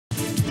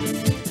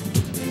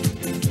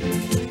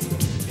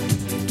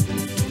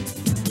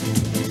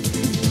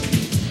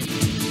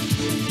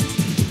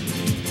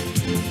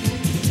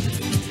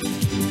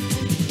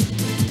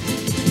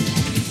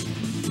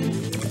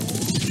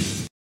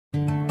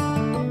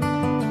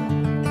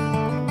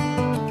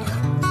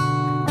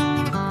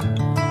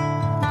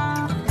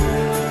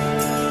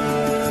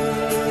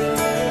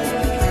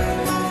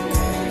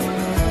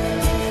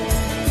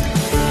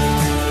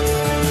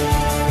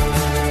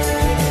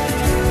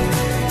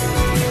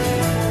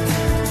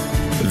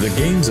The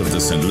games of the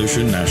St.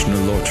 Lucia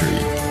National Lottery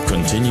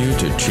continue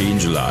to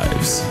change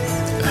lives.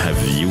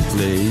 Have you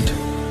played?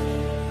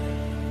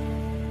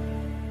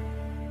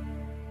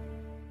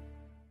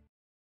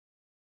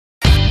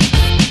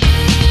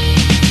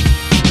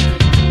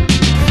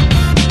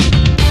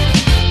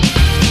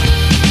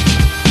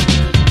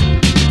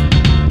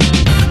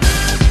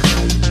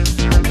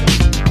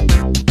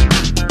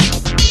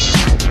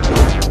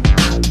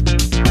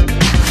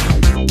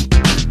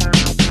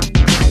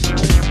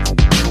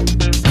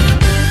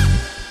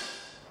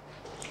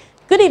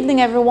 Good evening,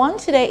 everyone.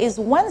 Today is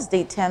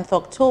Wednesday, 10th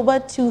October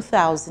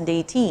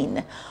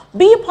 2018.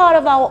 Be a part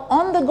of our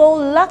on-the-go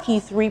Lucky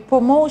 3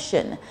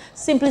 promotion.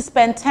 Simply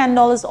spend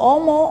 $10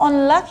 or more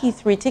on Lucky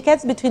 3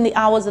 tickets between the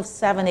hours of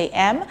 7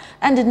 a.m.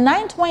 and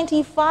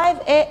 9:25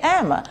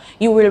 a.m.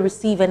 You will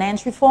receive an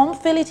entry form,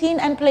 fill it in,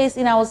 and place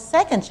in our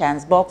second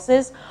chance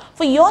boxes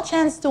for your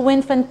chance to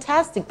win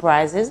fantastic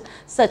prizes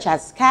such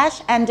as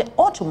cash and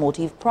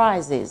automotive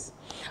prizes.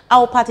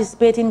 Our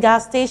participating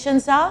gas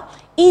stations are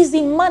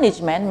Easy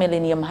Management,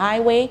 Millennium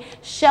Highway,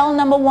 Shell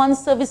No. 1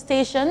 Service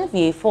Station,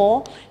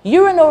 VA4,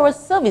 Uranora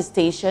Service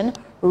Station,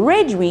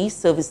 Redry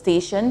Service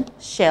Station,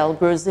 Shell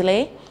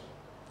Burzile,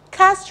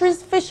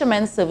 Castries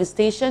Fisherman Service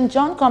Station,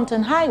 John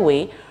Compton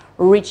Highway,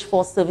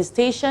 Richford Service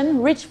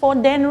Station,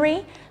 Richford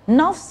Dennery,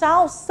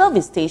 North-South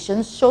Service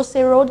Station,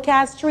 Chaussee Road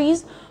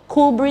Castries,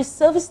 Coolbridge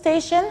Service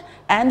Station,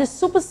 and the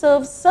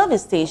Superserve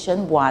Service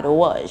Station, Bois de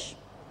Wash.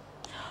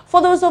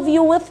 For those of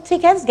you with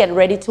tickets, get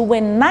ready to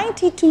win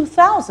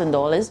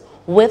 $92,000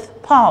 with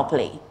Power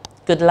Play.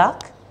 Good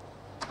luck.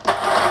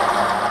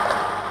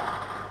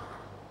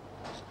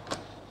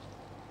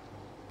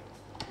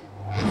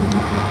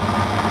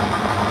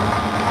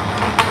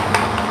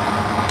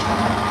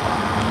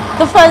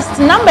 The first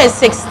number is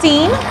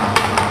 16,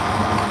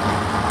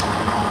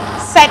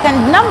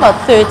 second number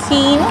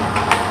 13,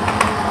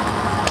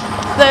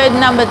 third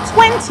number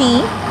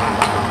 20,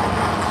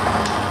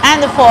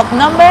 and the fourth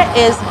number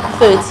is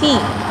 13.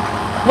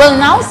 We'll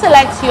now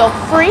select your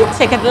free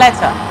ticket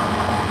letter.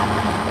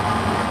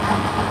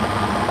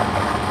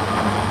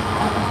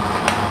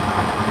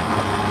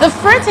 The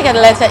free ticket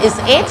letter is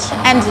H,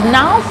 and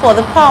now for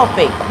the Power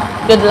Pick.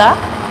 Good luck.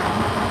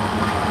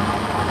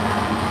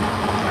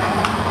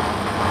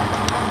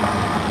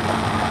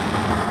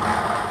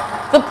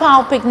 The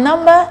Power Pick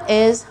number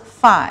is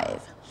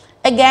 5.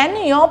 Again,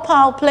 your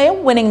Power Play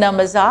winning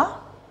numbers are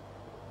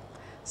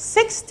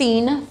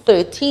 16,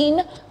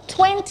 13,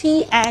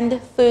 20,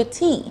 and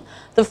 30.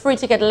 The free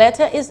ticket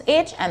letter is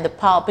H, and the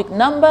Power Pick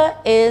number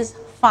is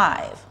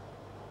 5.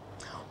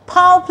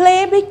 Power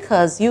Play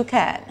because you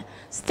can.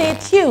 Stay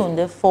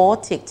tuned for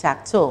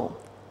Tic-Tac-Toe.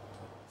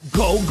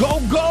 Go,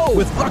 go, go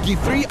with Lucky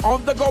 3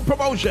 on the go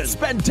promotion.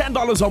 Spend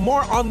 $10 or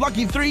more on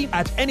Lucky 3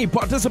 at any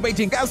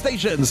participating gas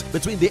stations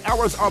between the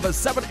hours of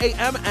 7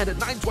 a.m. and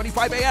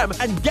 9:25 a.m.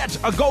 and get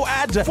a go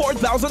add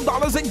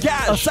 $4,000 in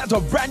cash, a set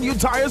of brand new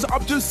tires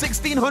up to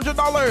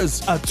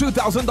 $1,600, a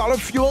 $2,000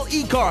 fuel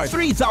e-card,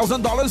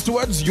 $3,000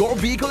 towards your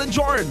vehicle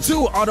insurance,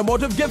 2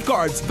 automotive gift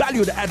cards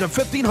valued at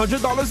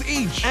 $1,500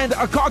 each, and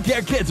a car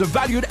care kit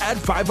valued at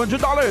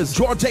 $500.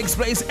 Draw takes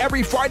place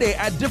every Friday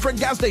at different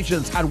gas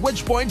stations, at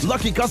which point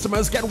lucky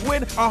customers can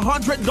win a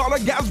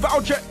 $100 gas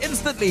voucher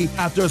instantly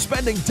after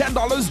spending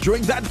 $10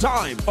 during that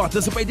time.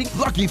 Participating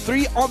Lucky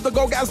 3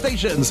 on-the-go gas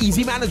stations: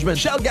 Easy Management,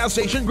 Shell Gas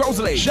Station,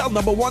 Grosley, Shell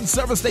No. 1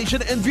 Service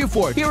Station in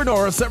Viewfort,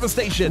 Uranora Service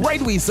Station,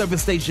 Raidway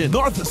Service Station,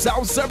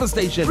 North-South Service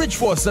Station,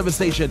 Richford Service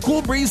Station,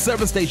 Cool Breeze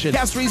Service Station,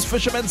 Castries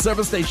Fisherman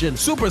Service Station,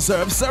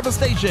 Superserve Service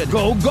Station.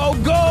 Go, go,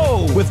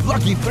 go with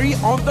Lucky 3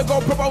 on-the-go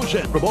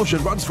promotion.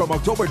 Promotion runs from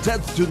October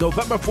 10th to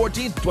November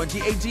 14th,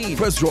 2018.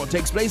 First draw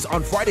takes place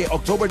on Friday,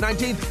 October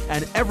 19th,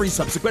 and every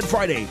subsequent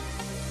Friday.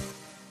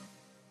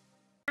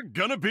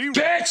 Gonna be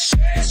rich.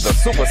 The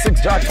Super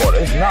 6 jackpot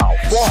is now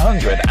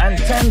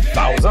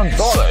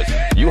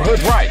 $410,000. You heard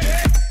right.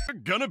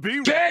 Gonna be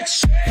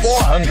rich.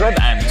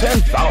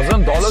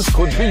 $410,000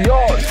 could be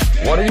yours.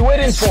 What are you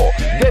waiting for?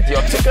 Get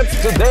your tickets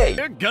today.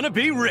 You're gonna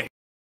be rich.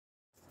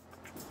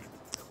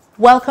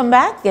 Welcome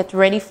back. Get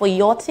ready for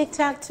your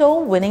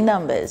Tic-Tac-Toe winning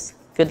numbers.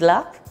 Good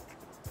luck.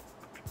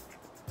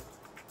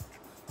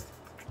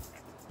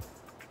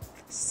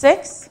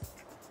 6,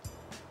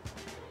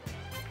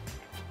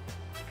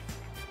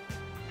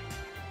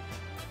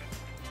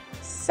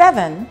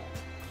 7,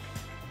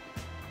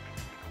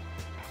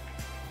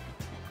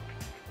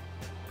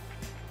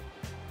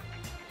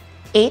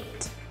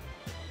 8,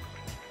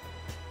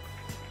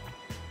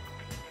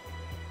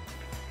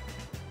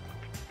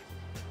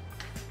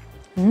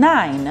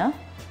 9,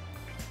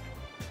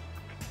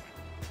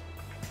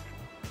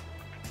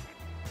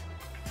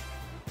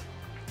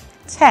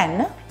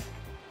 10,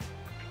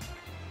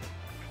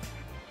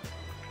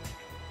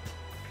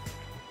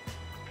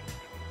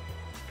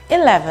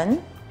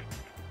 11,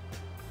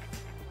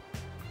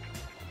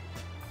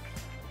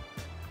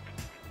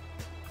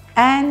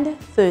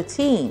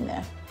 13.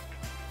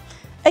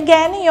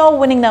 Again, your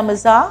winning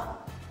numbers are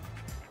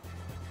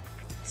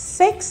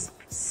 6,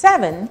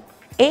 7,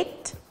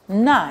 8,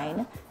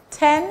 9,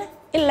 10,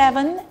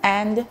 11,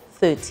 and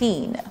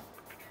 13.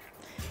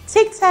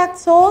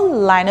 Tic-tac-toe,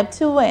 line up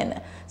to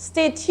win.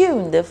 Stay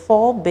tuned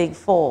for Big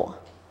 4.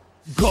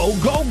 Go,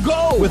 go,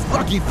 go with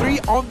Lucky 3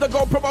 on the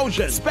go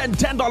promotion. Spend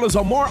 $10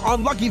 or more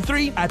on Lucky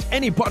 3 at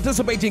any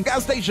participating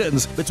gas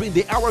stations between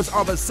the hours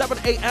of 7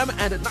 a.m.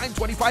 and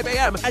 9:25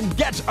 a.m. and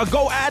get a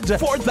go add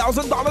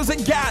 $4,000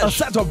 in cash, a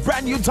set of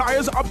brand new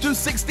tires up to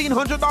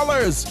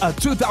 $1,600, a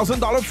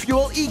 $2,000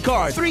 fuel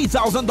e-card,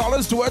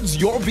 $3,000 towards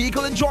your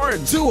vehicle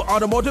insurance, 2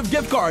 automotive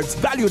gift cards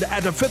valued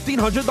at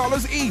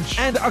 $1,500 each,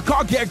 and a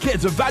car care kit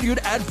valued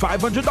at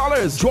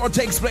 $500. Draw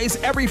takes place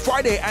every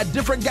Friday at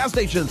different gas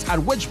stations, at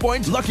which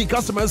point lucky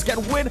customers can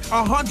win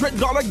a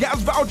 $100 gas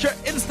voucher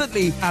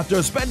instantly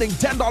after spending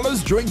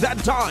 $10 during that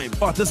time.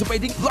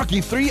 Participating Lucky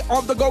 3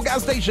 on the go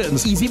gas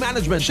stations: Easy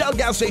Management, Shell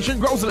Gas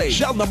Station, Grosley,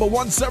 Shell No.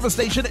 1 Service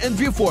Station in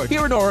Viewfort,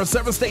 Hiranora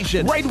Service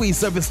Station, Rightway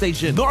Service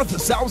Station, North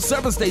South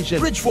Service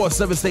Station, Ridgeforce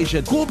Service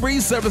Station, Cool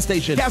Breeze Service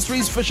Station,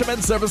 Castries Fisherman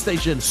Service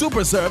Station,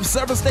 Super Serve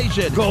Service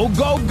Station. Go,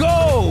 go,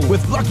 go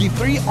with Lucky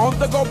 3 on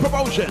the go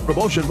promotion.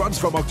 Promotion runs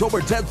from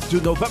October 10th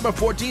to November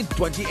 14th,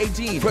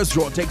 2018. First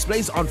draw takes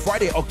place on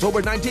Friday,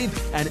 October 19th,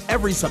 and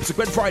every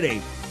subsequent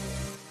Friday.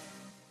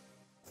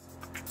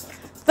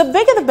 The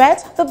bigger the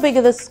bet, the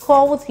bigger the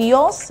score with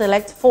your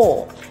Select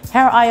 4.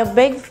 Here are your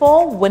Big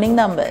 4 winning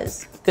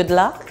numbers. Good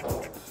luck.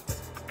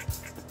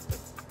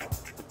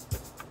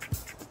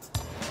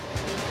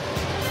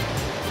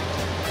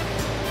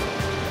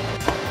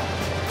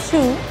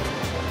 Two,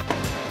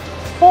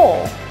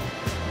 4,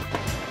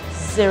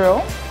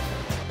 0,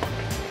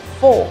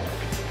 4.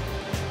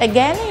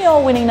 Again,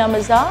 your winning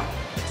numbers are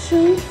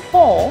 2,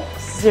 4,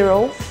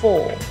 0,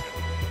 4.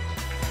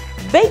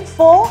 Big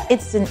 4,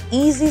 it's an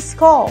easy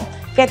score.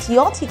 Get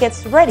your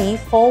tickets ready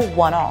for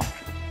one-off.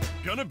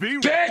 Gonna be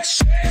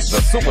rich.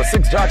 The Super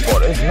 6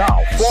 jackpot is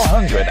now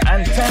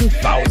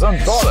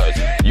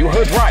 $410,000. You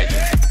heard right.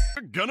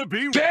 Gonna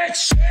be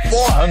rich.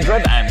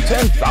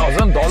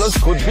 $410,000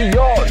 could be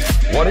yours.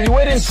 What are you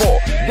waiting for?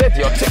 Get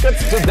your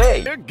tickets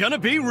today. You're gonna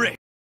be rich.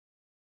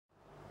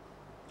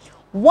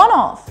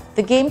 One-off,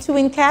 the game to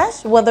win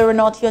cash whether or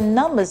not your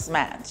numbers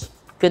match.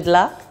 Good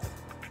luck.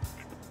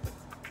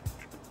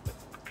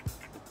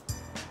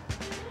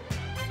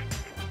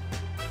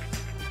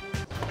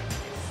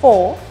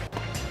 Four,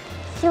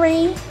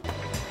 3,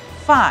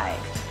 5.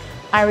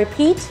 I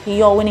repeat,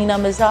 your winning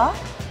numbers are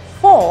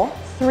 4,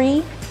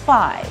 3,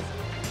 5.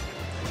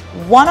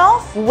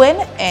 One-off,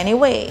 win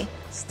anyway.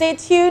 Stay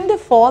tuned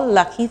for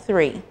Lucky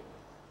 3.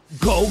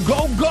 Go,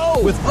 go,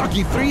 go with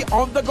Lucky 3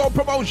 on the go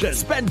promotion.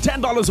 Spend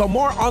 $10 or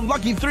more on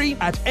Lucky 3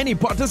 at any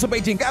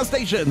participating gas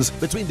stations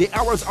between the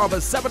hours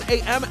of 7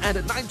 a.m. and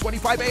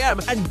 9:25 a.m.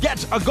 and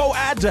get a go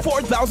add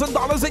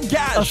 $4,000 in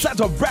cash, a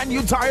set of brand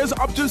new tires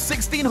up to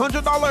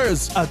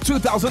 $1,600, a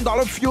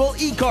 $2,000 fuel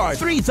e-card,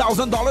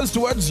 $3,000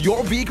 towards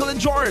your vehicle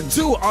insurance,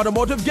 2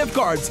 automotive gift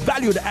cards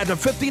valued at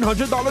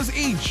 $1,500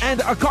 each,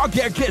 and a car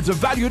care kit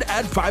valued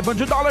at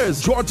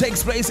 $500. Draw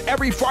takes place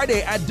every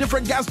Friday at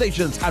different gas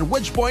stations, at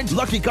which point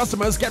lucky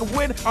customers can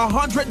win a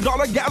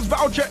 $100 gas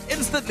voucher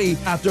instantly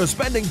after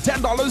spending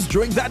 $10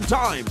 during that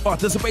time.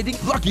 Participating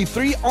Lucky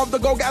 3 on the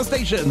go gas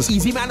stations: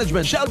 Easy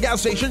Management, Shell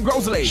Gas Station,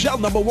 Grosley, Shell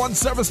No. 1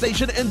 Service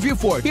Station in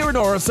Viewfort,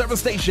 Hiranora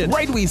Service Station,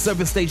 Rightway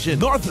Service Station,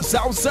 North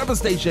South Service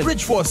Station,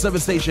 Ridgeforce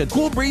Service Station,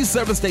 Cool Breeze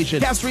Service Station,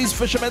 Castries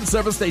Fisherman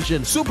Service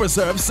Station, Super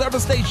Serve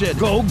Service Station.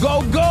 Go,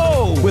 go,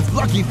 go with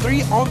Lucky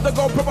 3 on the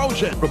go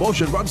promotion.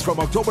 Promotion runs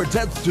from October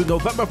 10th to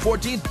November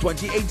 14th,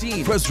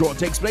 2018. First draw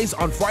takes place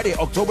on Friday,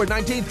 October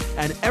 19th,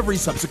 and every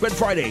subsequent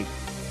Friday.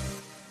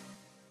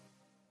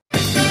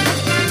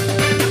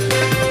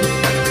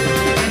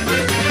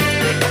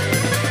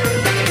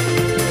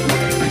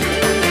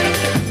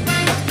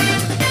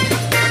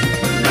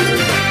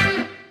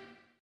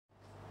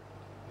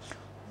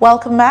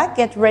 Welcome back.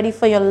 Get ready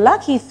for your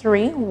Lucky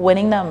 3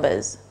 winning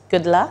numbers.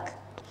 Good luck.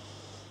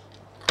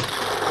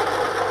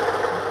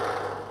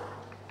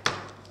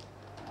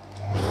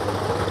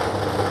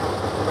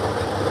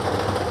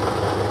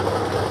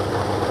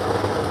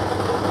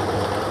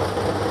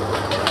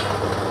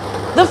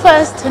 The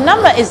first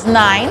number is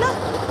 9.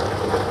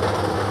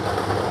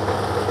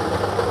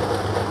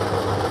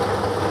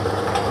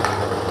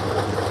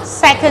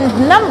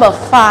 Second number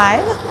 5.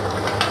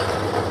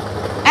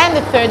 And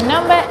the third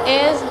number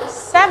is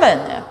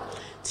 7.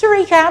 To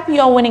recap,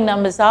 your winning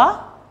numbers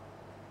are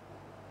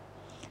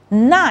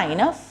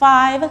 9,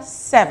 5,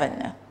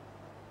 7.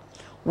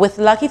 With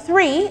Lucky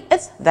 3,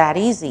 it's that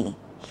easy.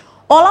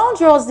 All our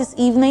draws this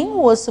evening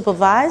were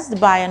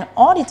supervised by an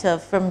auditor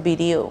from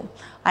BDO.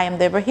 I am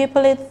Deborah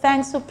Hippolyte.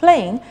 Thanks for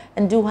playing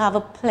and do have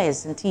a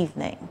pleasant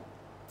evening.